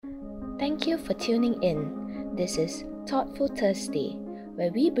Thank you for tuning in. This is Thoughtful Thursday, where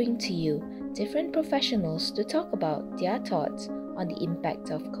we bring to you different professionals to talk about their thoughts on the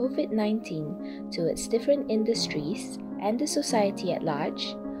impact of COVID-19 to its different industries and the society at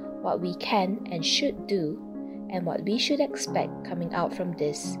large, what we can and should do, and what we should expect coming out from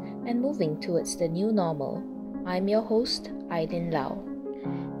this and moving towards the new normal. I'm your host, Aidin Lau.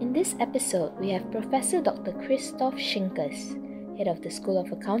 In this episode, we have Professor Dr. Christophe Schinckus, Head of the School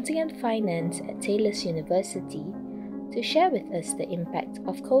of Accounting and Finance at Taylor's University, to share with us the impact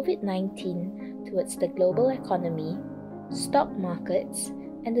of COVID-19 towards the global economy, stock markets,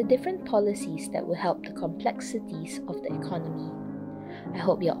 and the different policies that will help the complexities of the economy. I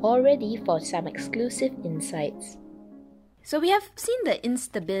hope you're all ready for some exclusive insights. So we have seen the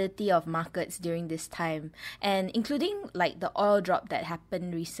instability of markets during this time, and including like the oil drop that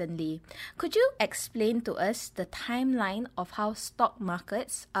happened recently. Could you explain to us the timeline of how stock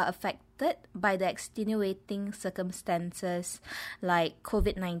markets are affected by the extenuating circumstances like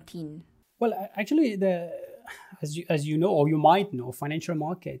COVID-19? Well, actually, as you know, or you might know, financial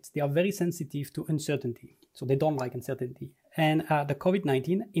markets, they are very sensitive to uncertainty. So they don't like uncertainty. And the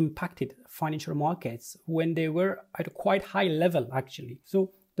COVID-19 impacted financial markets when they were at a quite high level, actually.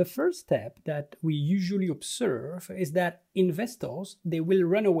 So the first step that we usually observe is that investors, they will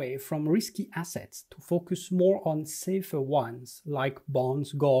run away from risky assets to focus more on safer ones, like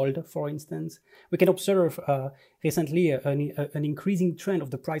bonds, gold, for instance. We can observe recently an increasing trend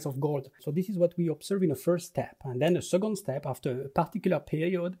of the price of gold. So this is what we observe in the first step. And then the second step, after a particular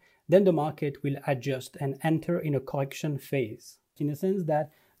period, then the market will adjust and enter in a correction phase, in the sense that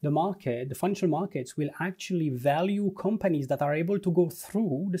the financial markets will actually value companies that are able to go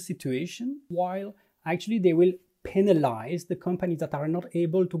through the situation, while actually they will penalize the companies that are not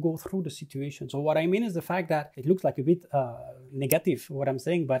able to go through the situation. So what I mean is the fact that it looks like a bit negative, what I'm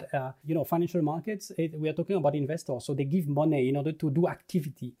saying, but financial markets, we are talking about investors, so they give money in order to do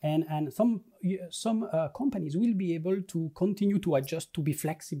activity, and some companies will be able to continue to adjust, to be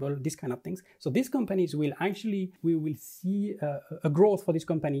flexible, these kind of things. So these companies we will see a growth for this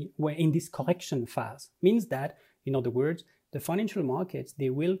company where in this correction phase. Means that, in other words, the financial markets,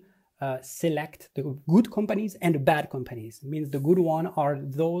 they will select the good companies and the bad companies. Means the good one are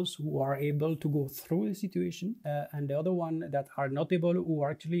those who are able to go through the situation, and the other one that are not able, who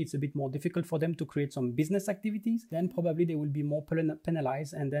actually it's a bit more difficult for them to create some business activities, then probably they will be more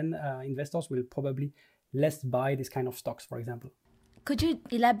penalized, and then investors will probably less buy this kind of stocks, for example. Could you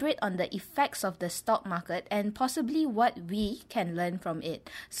elaborate on the effects of the stock market and possibly what we can learn from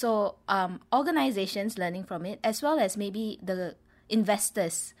it? So organizations learning from it, as well as maybe the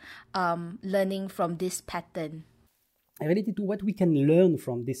investors learning from this pattern. Related to what we can learn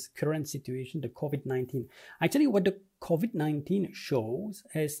from this current situation, the COVID-19. Actually, what the COVID-19 shows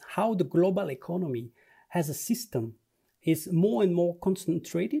is how the global economy as a system is more and more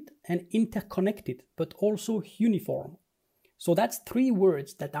concentrated and interconnected, but also uniform. So that's three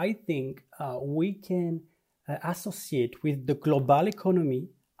words that I think we can associate with the global economy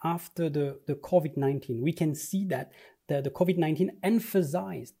after the COVID-19. We can see that the COVID-19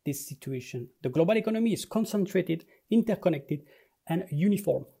 emphasized this situation. The global economy is concentrated, interconnected, and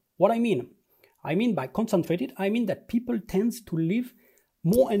uniform. What I mean by concentrated, I mean that people tend to live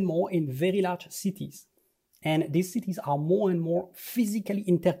more and more in very large cities. And these cities are more and more physically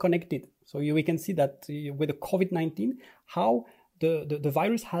interconnected. So we can see that with the COVID-19, how the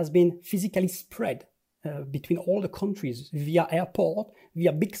virus has been physically spread between all the countries via airport,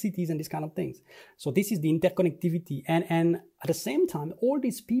 via big cities and these kind of things. So this is the interconnectivity. And at the same time, all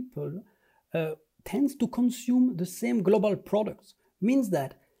these people tend to consume the same global products. Means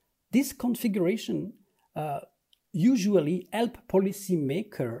that this configuration usually help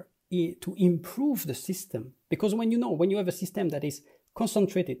policymakers to improve the system. Because when you have a system that is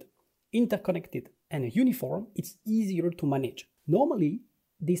concentrated, interconnected, and uniform, it's easier to manage. Normally,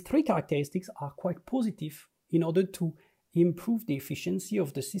 these three characteristics are quite positive in order to improve the efficiency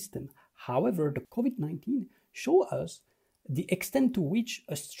of the system. However, the COVID-19 shows us the extent to which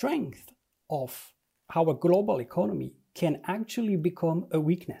a strength of our global economy can actually become a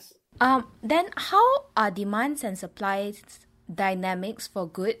weakness. Then how are demands and supplies dynamics for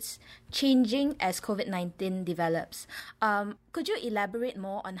goods changing as COVID-19 develops? Could you elaborate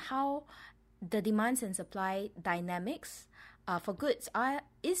more on how the demands and supply dynamics for goods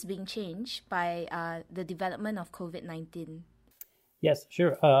is being changed by the development of COVID-19? Yes,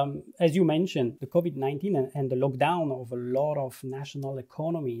 sure. As you mentioned, the COVID-19 and the lockdown of a lot of national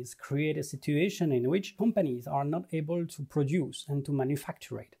economies create a situation in which companies are not able to produce and to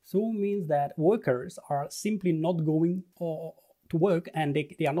manufacture it. So it means that workers are simply not going to work and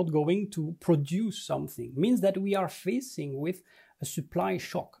they are not going to produce something. Means that we are facing with a supply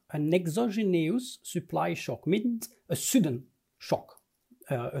shock. An exogenous supply shock means a sudden shock,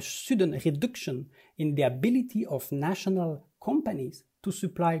 a sudden reduction in the ability of national companies to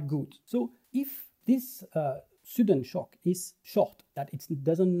supply goods. So if this sudden shock is short, that it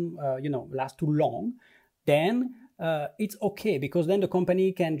doesn't last too long, then it's okay, because then the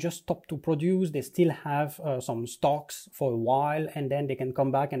company can just stop to produce. They still have some stocks for a while, and then they can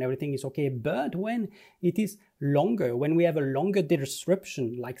come back and everything is okay. But when it is longer, when we have a longer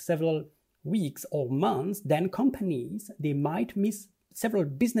disruption, like several weeks or months, then companies, they might miss several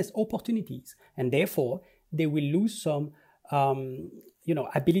business opportunities, and therefore they will lose some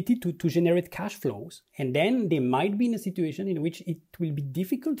ability to generate cash flows. And then they might be in a situation in which it will be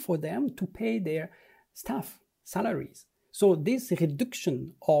difficult for them to pay their staff salaries. So this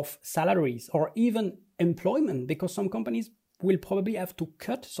reduction of salaries or even employment, because some companies will probably have to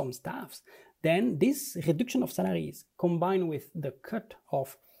cut some staffs, then this reduction of salaries combined with the cut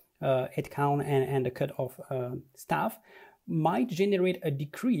of headcount and the cut of staff might generate a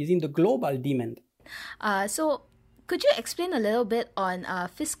decrease in the global demand. So could you explain a little bit on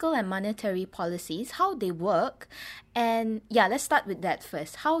fiscal and monetary policies, how they work? And let's start with that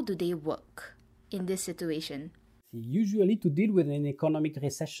first. How do they work in this situation? Usually, to deal with an economic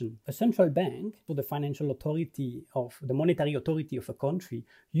recession, a central bank, or the financial authority of the monetary authority of a country,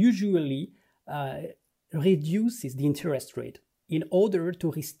 usually reduces the interest rate in order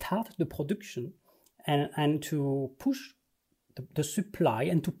to restart the production and to push the supply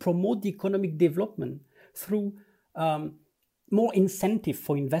and to promote the economic development through more incentive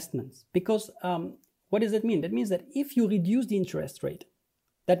for investments. Because what does that mean? That means that if you reduce the interest rate,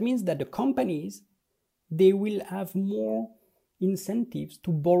 that means that the companies, they will have more incentives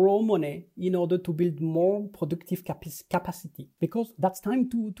to borrow money in order to build more productive capacity, because that's time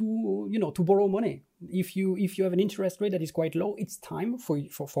to borrow money. If you have an interest rate that is quite low, it's time for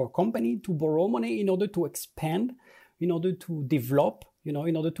a company to borrow money in order to expand, in order to develop, in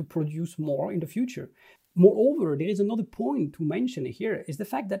order to produce more in the future. Moreover, there is another point to mention here, is the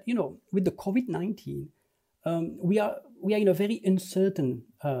fact that, with the COVID-19, we are in a very uncertain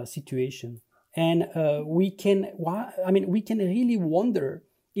situation. And we can really wonder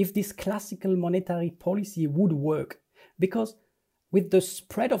if this classical monetary policy would work, because with the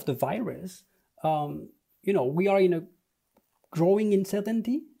spread of the virus, we are in a growing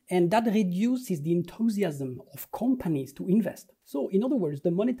uncertainty, and that reduces the enthusiasm of companies to invest. So, in other words,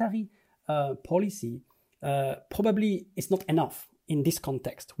 the monetary policy probably is not enough in this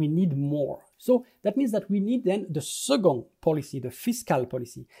context. We need more. So that means that we need then the second policy, the fiscal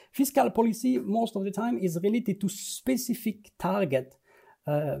policy. Fiscal policy, most of the time, is related to specific target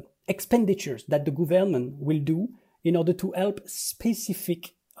expenditures that the government will do in order to help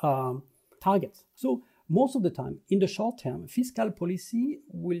specific targets. So most of the time, in the short term, fiscal policy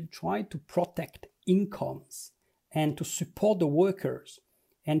will try to protect incomes and to support the workers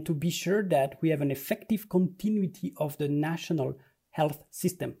and to be sure that we have an effective continuity of the national health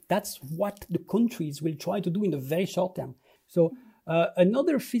system. That's what the countries will try to do in the very short term. So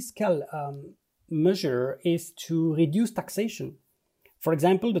another fiscal measure is to reduce taxation. For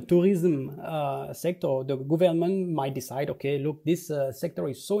example, the tourism sector, the government might decide, okay, look, this sector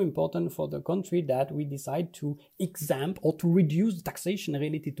is so important for the country that we decide to exempt or to reduce taxation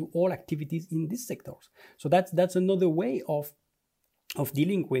related to all activities in these sectors. So that's another way of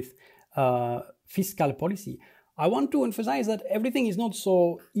dealing with fiscal policy. I want to emphasize that everything is not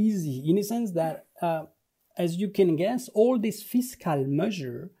so easy, in a sense that, as you can guess, all these fiscal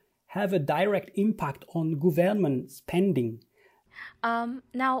measures have a direct impact on government spending.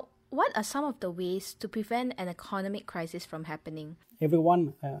 Now, what are some of the ways to prevent an economic crisis from happening?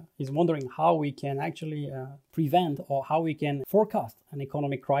 Everyone is wondering how we can actually prevent or how we can forecast an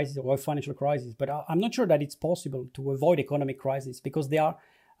economic crisis or a financial crisis. But I'm not sure that it's possible to avoid economic crisis, because they are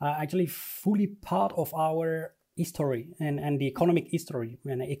actually fully part of our history and the economic history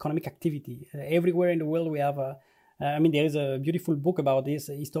and economic activity. Everywhere in the world we have there is a beautiful book about this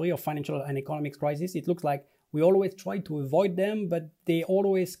history of financial and economic crisis. It looks like we always try to avoid them, but they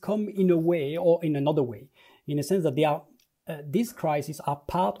always come in a way or in another way, in a sense that they are these crises are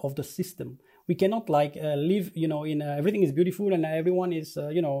part of the system. We cannot live, in everything is beautiful and everyone is,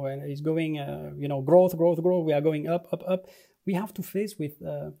 is going, growth. We are going up. We have to face with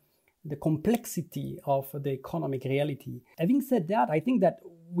the complexity of the economic reality. Having said that, I think that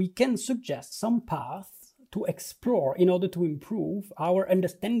we can suggest some paths to explore in order to improve our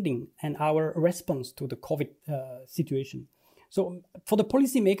understanding and our response to the COVID situation. So for the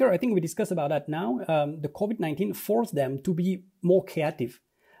policymaker, I think we discussed about that now. The COVID-19 forced them to be more creative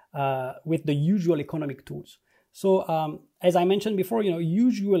with the usual economic tools. So as I mentioned before,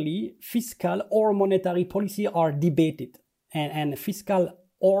 usually fiscal or monetary policy are debated, and fiscal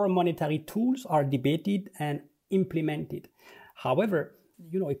or monetary tools are debated and implemented. However,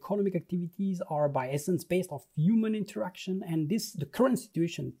 economic activities are by essence based off human interaction, and the current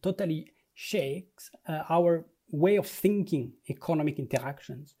situation totally shakes our way of thinking economic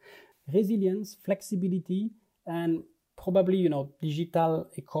interactions. Resilience, flexibility, and probably, digital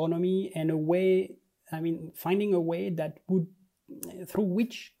economy, and finding a way that through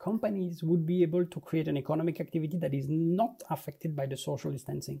which companies would be able to create an economic activity that is not affected by the social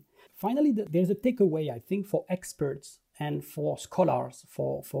distancing. Finally, there's a takeaway, I think, for experts and for scholars,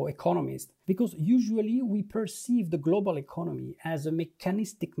 for economists, because usually we perceive the global economy as a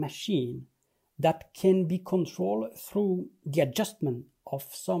mechanistic machine that can be controlled through the adjustment of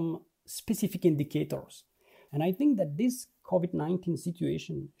some specific indicators. And I think that this COVID-19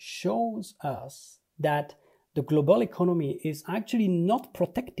 situation shows us that the global economy is actually not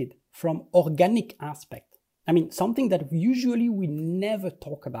protected from organic aspect. Something that usually we never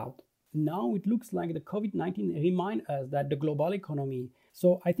talk about. Now it looks like the COVID-19 reminds us that the global economy.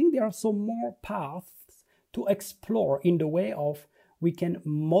 So I think there are some more paths to explore in the way of we can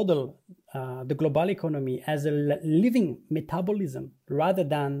model the global economy as a living metabolism rather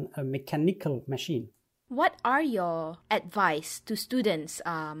than a mechanical machine. What are your advice to students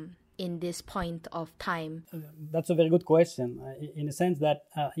in this point of time? That's a very good question. In the sense that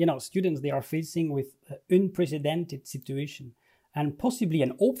students, they are facing with unprecedented situation, and possibly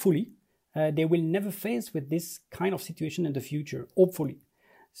and hopefully they will never face with this kind of situation in the future. Hopefully,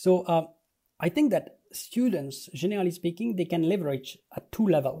 so I think that students, generally speaking, they can leverage at two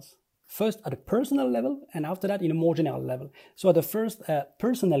levels. First, at a personal level, and after that, in a more general level. So at the first,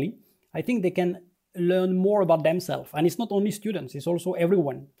 personally, I think they can learn more about themselves. And it's not only students, it's also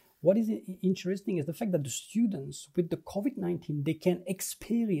everyone. What is interesting is the fact that the students with the COVID-19, they can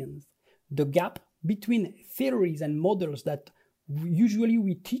experience the gap between theories and models that usually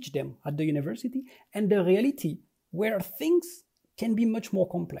we teach them at the university and the reality where things can be much more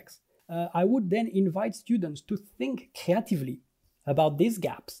complex. I would then invite students to think creatively about these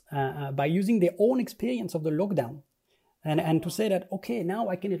gaps by using their own experience of the lockdown. And to say that, okay, now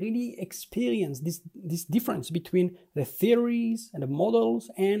I can really experience this difference between the theories and the models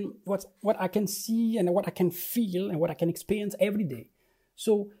and what I can see and what I can feel and what I can experience every day.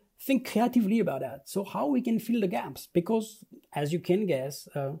 So think creatively about that. So how we can fill the gaps, because as you can guess,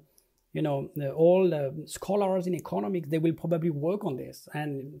 all the scholars in economics, they will probably work on this.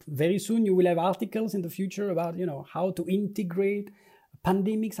 And very soon you will have articles in the future about, how to integrate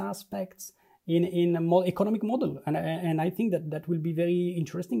pandemics aspects in a more economic model. And I think that will be very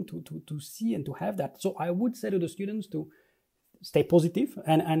interesting to see and to have that. So I would say to the students to stay positive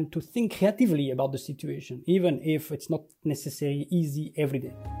and to think creatively about the situation, even if it's not necessarily easy every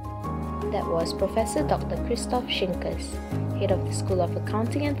day. That was Professor Dr. Christophe Schinckus, Head of the School of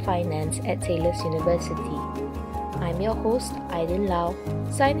Accounting and Finance at Taylor's University. I'm your host, Aidin Lau,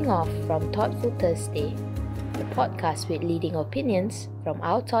 signing off from Thoughtful Thursday, the podcast with leading opinions from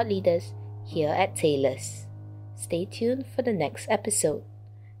our thought leaders here at Taylor's. Stay tuned for the next episode.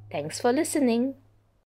 Thanks for listening.